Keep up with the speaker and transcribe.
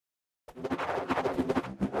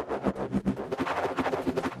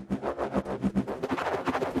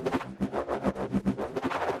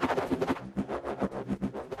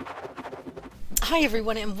Hi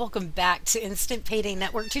everyone and welcome back to Instant Payday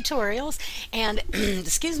Network tutorials. And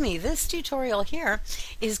excuse me, this tutorial here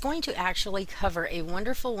is going to actually cover a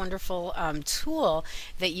wonderful tool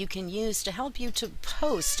that you can use to help you to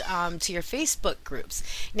post to your Facebook groups.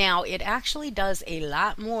 Now it actually does a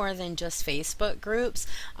lot more than just Facebook groups.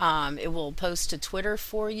 It will post to Twitter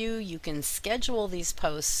for you. You can schedule these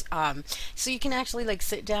posts, so you can actually like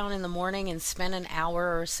sit down in the morning and spend an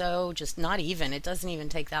hour or so, just not even, it doesn't even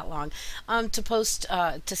take that long, to post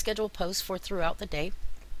to schedule posts for throughout the day,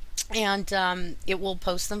 and it will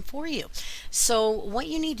post them for you. So what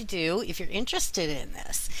you need to do if you're interested in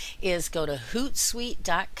this is go to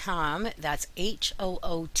hootsuite.com. That's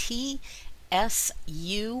HOOTSUIT as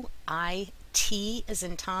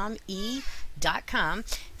in Tom E.com.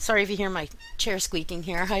 Sorry if you hear my chair squeaking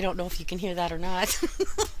here. I don't know if you can hear that or not.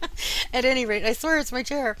 At any rate, I swear it's my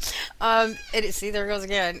chair. See, there it goes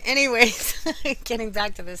again. Anyways, getting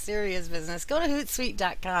back to the serious business, go to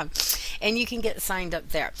hootsuite.com and you can get signed up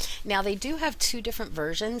there. Now, they do have two different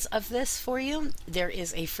versions of this for you. There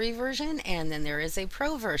is a free version and then there is a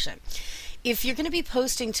pro version. If you're going to be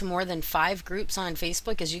posting to more than 5 groups on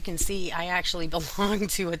Facebook, as you can see, I actually belong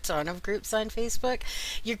to a ton of groups on Facebook,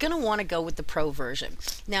 you're going to want to go with the pro version.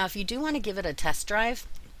 Now, if you do want to give it a test drive,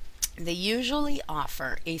 they usually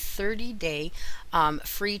offer a 30-day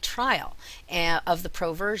free trial of the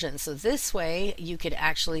pro version. So this way you could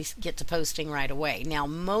actually get to posting right away. Now,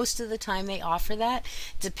 most of the time they offer that.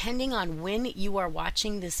 Depending on when you are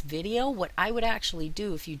watching this video, what I would actually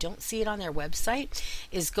do if you don't see it on their website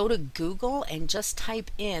is go to Google and just type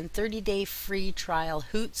in 30-day free trial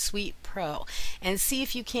Hootsuite Pro and see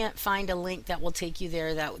if you can't find a link that will take you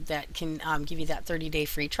there that can give you that 30-day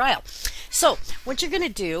free trial. So what you're going to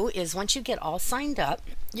do is once you get all signed up,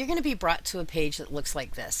 you're going to be brought to a page that looks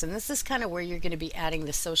like this. And this is kind of where you're going to be adding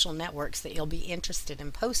the social networks that you'll be interested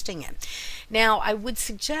in posting in. Now, I would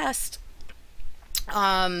suggest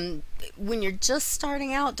when you're just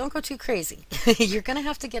starting out, don't go too crazy. You're going to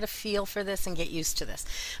have to get a feel for this and get used to this.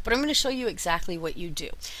 But I'm going to show you exactly what you do.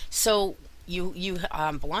 So you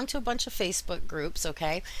belong to a bunch of Facebook groups,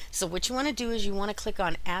 okay? So what you want to do is you want to click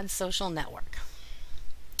on Add Social Network.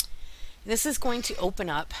 This is going to open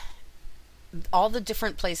up all the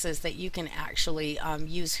different places that you can actually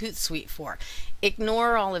use Hootsuite for.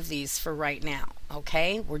 Ignore all of these for right now,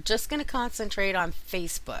 okay? We're just going to concentrate on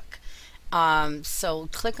Facebook. So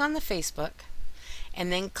click on the Facebook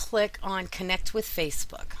and then click on Connect with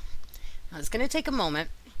Facebook. Now it's going to take a moment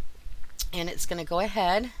and it's going to go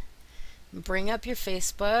ahead, bring up your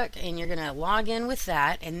Facebook, and you're going to log in with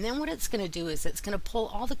that. And then what it's going to do is it's going to pull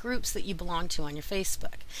all the groups that you belong to on your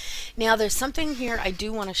Facebook. Now, there's something here I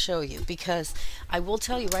do want to show you, because I will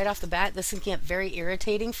tell you right off the bat, this can get very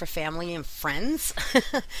irritating for family and friends.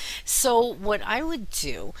 So what I would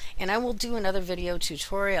do, and I will do another video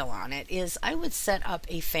tutorial on it, is I would set up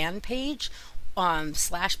a fan page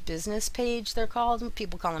slash business page, they're called.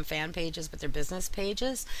 People call them fan pages, but they're business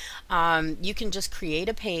pages. You can just create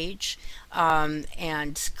a page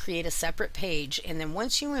and create a separate page, and then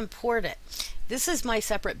once you import it, this is my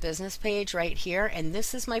separate business page right here, and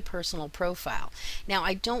this is my personal profile. Now,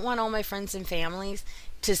 I don't want all my friends and families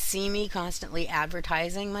to see me constantly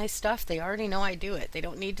advertising my stuff. They already know I do it. They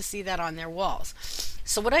don't need to see that on their walls.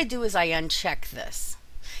 So what I do is I uncheck this.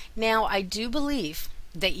 Now, I do believe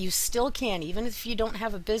that you still can, even if you don't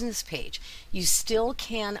have a business page, you still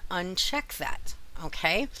can uncheck that.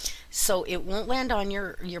 Okay, so it won't land on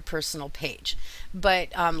your personal page, but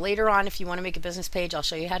later on, if you want to make a business page, I'll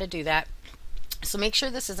show you how to do that. So make sure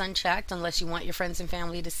this is unchecked unless you want your friends and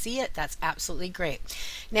family to see it. That's absolutely great.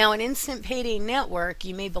 Now, in Instant Payday Network,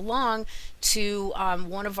 you may belong to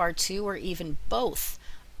one of our 2 or even both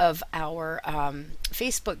of our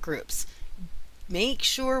Facebook groups. Make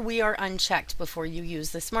sure we are unchecked before you use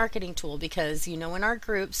this marketing tool, because you know in our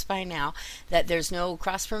groups by now that there's no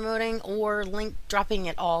cross-promoting or link dropping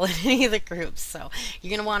at all in any of the groups. So you're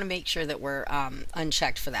going to want to make sure that we're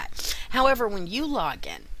unchecked for that. However, when you log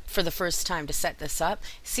in for the first time to set this up,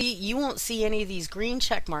 see, you won't see any of these green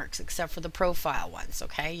check marks except for the profile ones,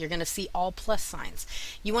 okay? You're going to see all plus signs.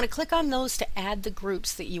 You want to click on those to add the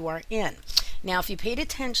groups that you are in. Now, if you paid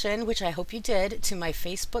attention, which I hope you did, to my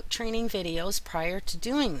Facebook training videos prior to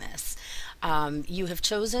doing this, you have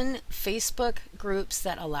chosen Facebook groups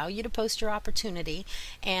that allow you to post your opportunity,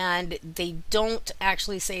 and they don't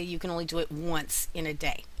actually say you can only do it once in a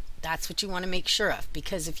day. That's what you want to make sure of,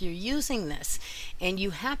 because if you're using this and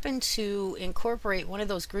you happen to incorporate one of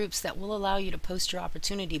those groups that will allow you to post your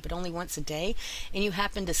opportunity but only once a day, and you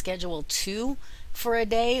happen to schedule 2 for a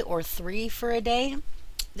day or 3 for a day,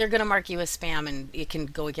 they're going to mark you as spam, and it can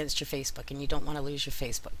go against your Facebook, and you don't want to lose your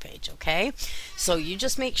Facebook page. Okay, so you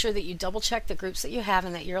just make sure that you double check the groups that you have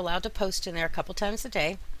and that you're allowed to post in there a couple times a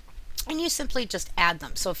day, and you simply just add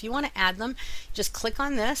them. So if you want to add them, just click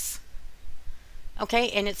on this. Okay,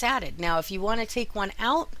 and it's added. Now if you want to take one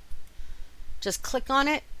out, just click on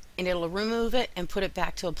it and it'll remove it and put it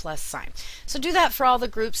back to a plus sign. So do that for all the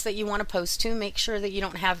groups that you want to post to. Make sure that you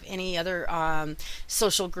don't have any other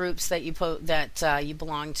social groups that you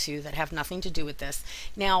belong to that have nothing to do with this.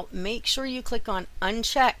 Now make sure you click on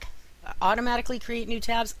uncheck, automatically create new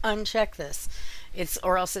tabs. Uncheck this,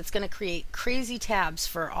 or else it's going to create crazy tabs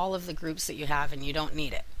for all of the groups that you have, and you don't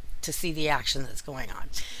need it to see the action that's going on.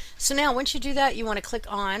 So now once you do that, you want to click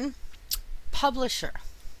on Publisher.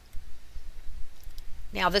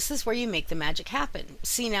 Now this is where you make the magic happen.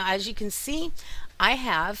 See, now as you can see, I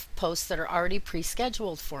have posts that are already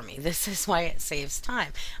pre-scheduled for me. This is why it saves time.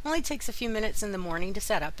 It only takes a few minutes in the morning to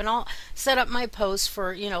set up, and I'll set up my posts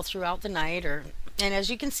for, you know, throughout the night, and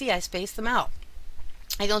as you can see, I space them out.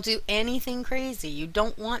 I don't do anything crazy. You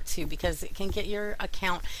don't want to, because it can get your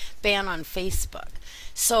account banned on Facebook.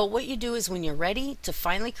 So what you do is, when you're ready to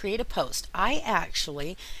finally create a post, I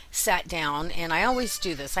actually sat down, and I always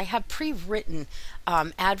do this. I have pre-written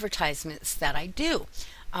advertisements that I do.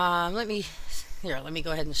 Let me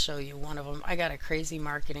go ahead and show you one of them. I got a crazy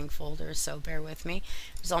marketing folder, so bear with me.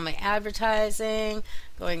 There's all my advertising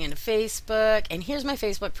going into Facebook, and here's my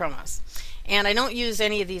Facebook promos. And I don't use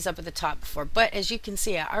any of these up at the top before, but as you can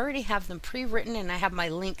see, I already have them pre-written and I have my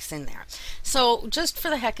links in there. So just for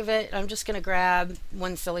the heck of it, I'm just going to grab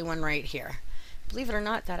one silly one right here. Believe it or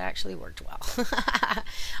not, that actually worked well.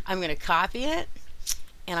 I'm going to copy it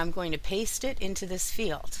and I'm going to paste it into this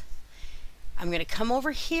field. I'm going to come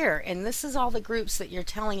over here, and this is all the groups that you're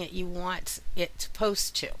telling it you want it to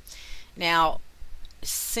post to. Now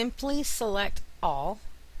simply select all,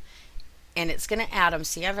 and it's going to add them.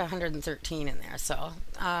 See, I have 113 in there, so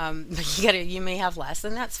you may have less,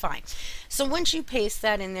 and that's fine. So once you paste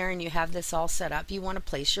that in there and you have this all set up, you want to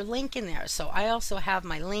place your link in there. So I also have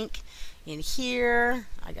my link in here.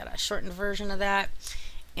 I got a shortened version of that,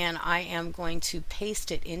 and I am going to paste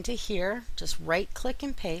it into here. Just right click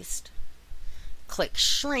and paste, click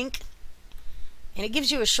shrink, and it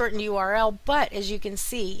gives you a shortened URL, but as you can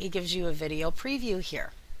see, it gives you a video preview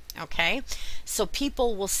here. Okay, so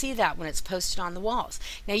people will see that when it's posted on the walls.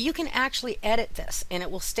 Now you can actually edit this and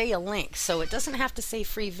it will stay a link, so it doesn't have to say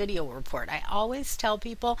free video report. I always tell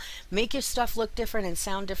people, make your stuff look different and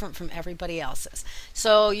sound different from everybody else's.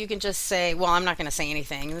 So you can just say, well, I'm not going to say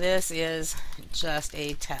anything. This is just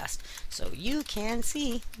a test, so you can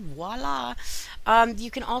see. Voila.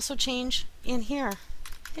 You can also change in here.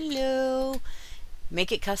 Hello.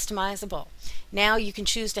 Make it customizable. Now you can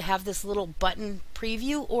choose to have this little button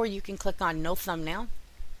preview, or you can click on no thumbnail.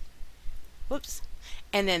 Whoops.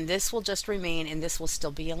 And then this will just remain, and this will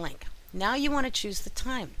still be a link. Now you want to choose the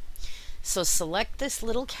time. So select this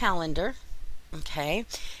little calendar. Okay.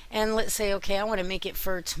 And let's say, okay, I want to make it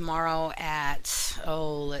for tomorrow at,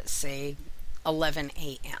 let's say 11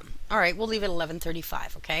 a.m. All right, we'll leave it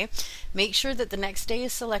 11:35. Okay, make sure that the next day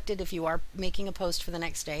is selected if you are making a post for the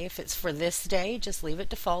next day. If it's for this day, just leave it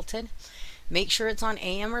defaulted. Make sure it's on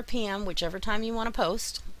AM or PM, whichever time you want to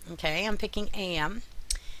post. Okay, I'm picking AM,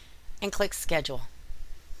 and click schedule.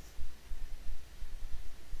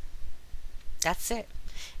 That's it.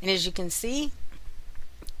 And as you can see,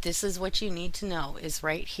 this is what you need to know is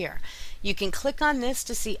right here. You can click on this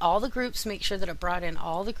to see all the groups, make sure that it brought in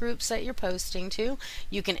all the groups that you're posting to.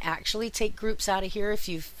 You can actually take groups out of here if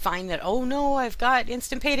you find that, oh no, I've got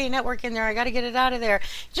Instant Payday Network in there, I got to get it out of there.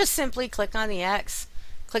 Just simply click on the X,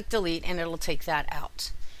 click delete, and it'll take that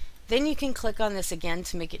out. Then you can click on this again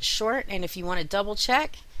to make it short, and if you want to double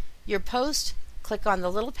check your post, click on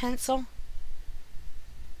the little pencil,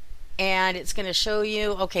 and it's going to show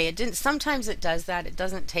you, okay, it didn't, sometimes it does that, it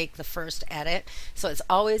doesn't take the first edit, so it's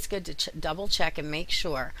always good to double check and make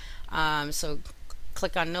sure. So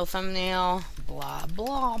click on no thumbnail, blah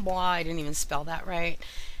blah blah, I didn't even spell that right.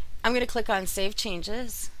 I'm going to click on save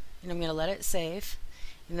changes, and I'm going to let it save,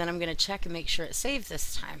 and then I'm going to check and make sure it saved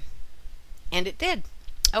this time, and it did.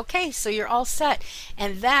 Okay, so you're all set.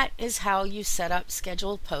 And that is how you set up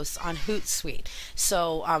scheduled posts on Hootsuite.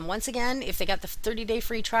 So once again, if they got the 30-day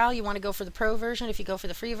free trial, you want to go for the pro version. If you go for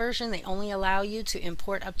the free version, they only allow you to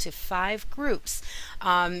import up to 5 groups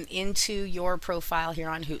into your profile here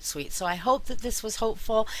on Hootsuite. So I hope that this was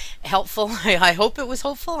helpful. I hope it was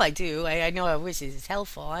hopeful. I do. I know I wish it was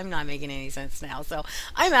helpful. I'm not making any sense now. So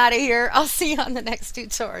I'm out of here. I'll see you on the next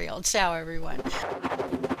tutorial. Ciao, everyone.